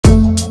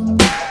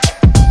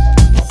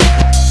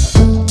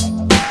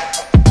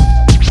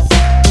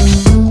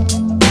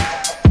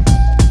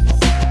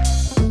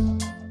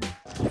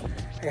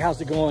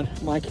How's it going?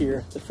 Mike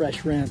here, the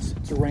Fresh Rinse.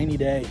 It's a rainy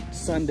day,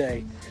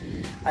 Sunday.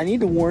 I need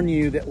to warn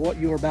you that what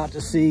you're about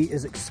to see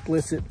is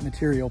explicit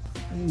material.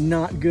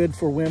 Not good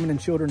for women and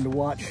children to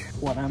watch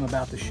what I'm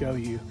about to show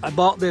you. I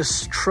bought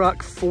this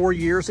truck 4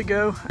 years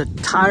ago. The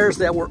tires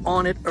that were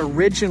on it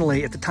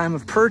originally at the time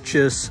of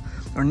purchase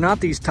are not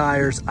these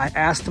tires. I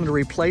asked them to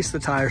replace the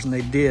tires and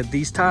they did.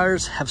 These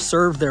tires have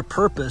served their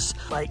purpose.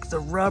 Like the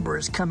rubber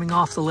is coming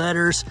off the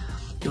letters.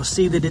 You'll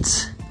see that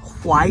it's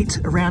white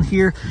around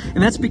here,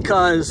 and that's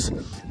because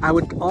I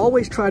would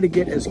always try to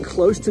get as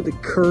close to the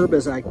curb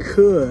as I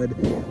could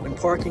when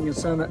parking in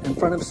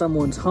front of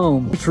someone's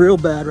home. It's real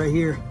bad right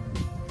here.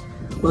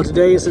 Well,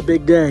 today is a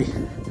big day.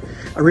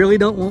 I really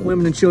don't want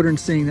women and children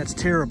seeing. That's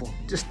terrible,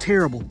 just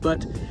terrible.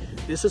 But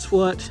this is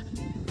what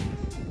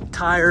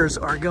tires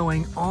are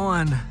going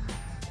on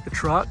the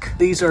truck.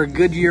 These are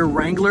Goodyear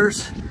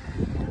Wranglers.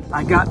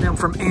 I got them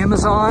from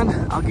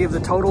Amazon. I'll give the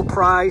total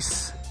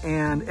price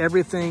and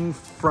everything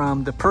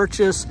from the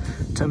purchase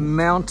to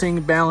mounting,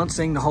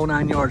 balancing, the whole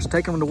 9 yards.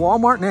 Take them to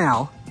Walmart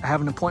now. I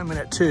have an appointment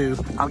at 2.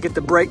 I'll get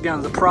the breakdown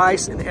of the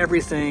price and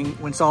everything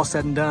when it's all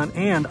said and done,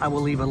 and I will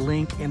leave a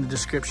link in the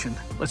description.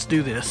 Let's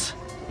do this.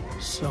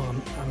 So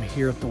I'm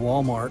here at the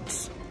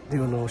Walmarts,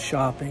 doing a little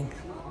shopping.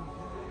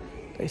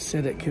 They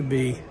said it could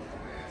be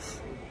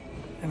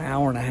an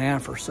hour and a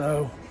half or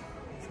so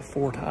for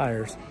 4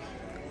 tires.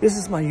 This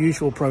is my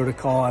usual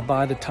protocol. I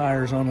buy the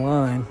tires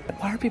online.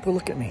 Why are people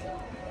looking at me?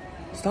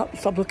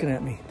 Stop looking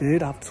at me.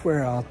 Dude, I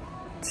swear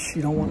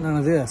you don't want none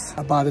of this.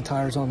 I buy the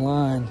tires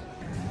online.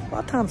 A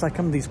lot of times I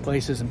come to these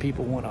places and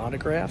people want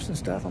autographs and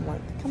stuff. I'm like,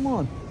 come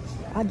on.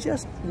 I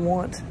just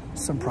want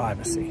some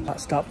privacy.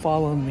 Stop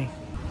following me.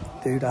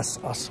 Dude, I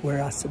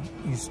swear I said,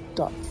 you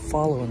stop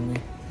following me.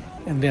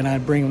 And then I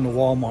bring them to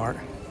Walmart.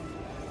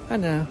 I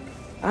know.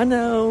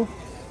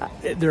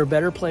 There are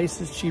better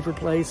places, cheaper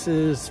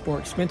places, more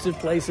expensive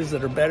places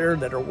that are better,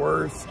 that are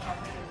worse.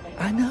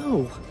 I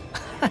know.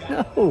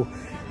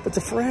 But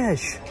the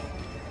Fresh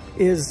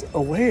is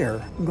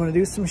aware. I'm going to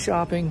do some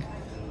shopping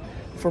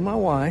for my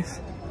wife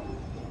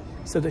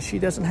so that she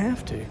doesn't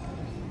have to.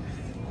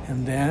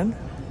 And then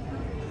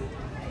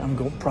I'm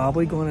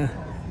probably going to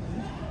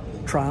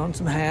try on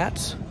some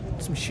hats,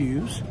 some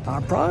shoes.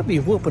 I'll probably be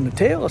whooping the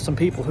tail of some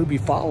people who be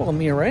following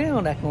me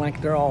around acting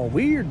like they're all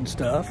weird and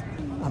stuff.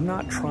 I'm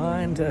not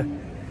trying to,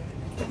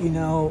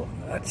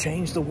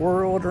 change the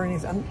world or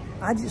anything.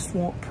 I just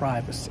want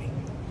privacy.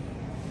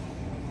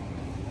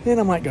 Then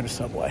I might go to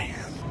Subway.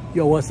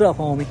 Yo, what's up,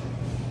 homie?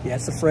 Yeah,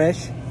 it's the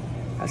Fresh.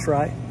 That's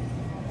right.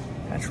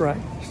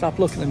 Stop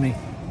looking at me.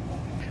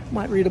 I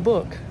might read a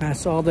book. I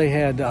saw they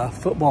had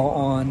football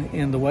on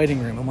in the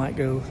waiting room. I might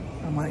go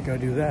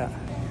do that.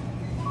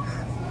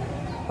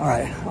 All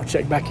right, I'll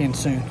check back in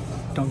soon.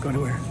 Don't go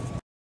anywhere.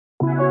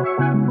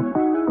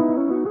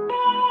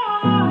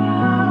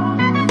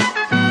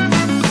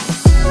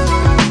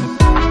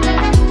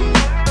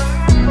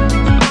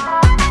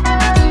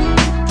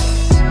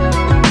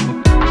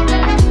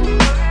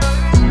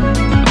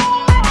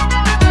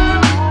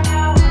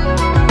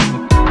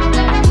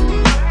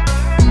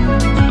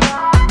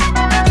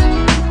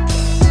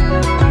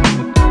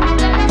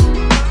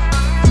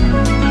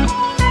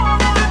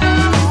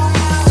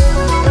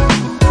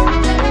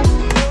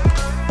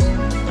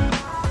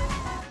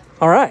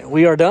 All right,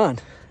 we are done.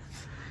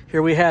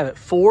 Here we have it,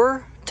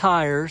 4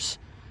 tires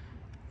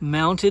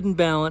mounted and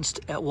balanced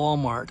at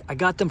Walmart. I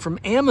got them from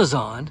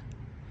Amazon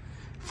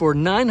for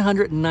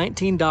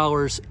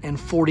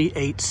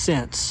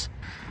 $919.48.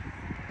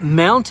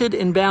 Mounted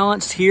and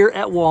balanced here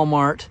at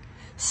Walmart,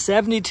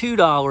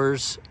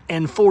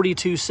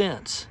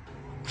 $72.42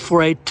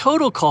 for a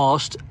total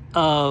cost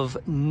of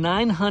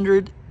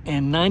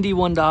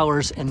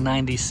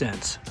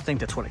 $991.90. I think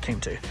that's what it came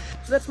to.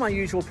 So that's my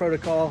usual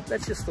protocol.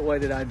 That's just the way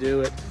that I do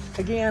it.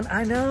 Again,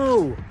 I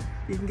know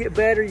you can get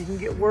better, you can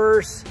get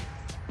worse.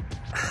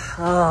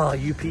 Oh,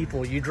 you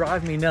people, you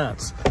drive me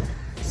nuts.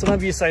 Some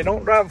of you say,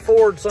 don't drive a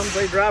Ford. Some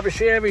say drive a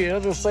Chevy.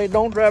 Others say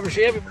don't drive a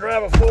Chevy, but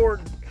drive a Ford.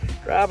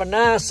 Drive a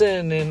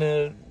Nissan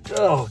and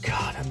oh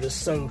God, I'm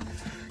just so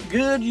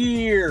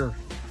Goodyear,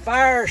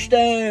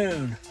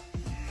 Firestone.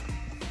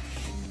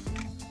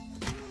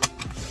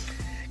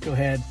 Go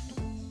ahead,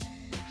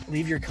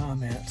 leave your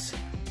comments.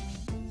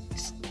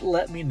 Just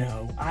let me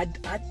know. I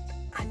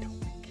don't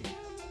care.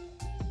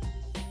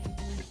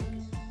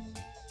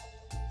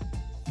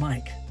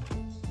 Mike,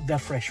 the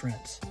Fresh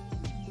Rinse,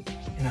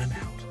 and I'm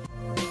out.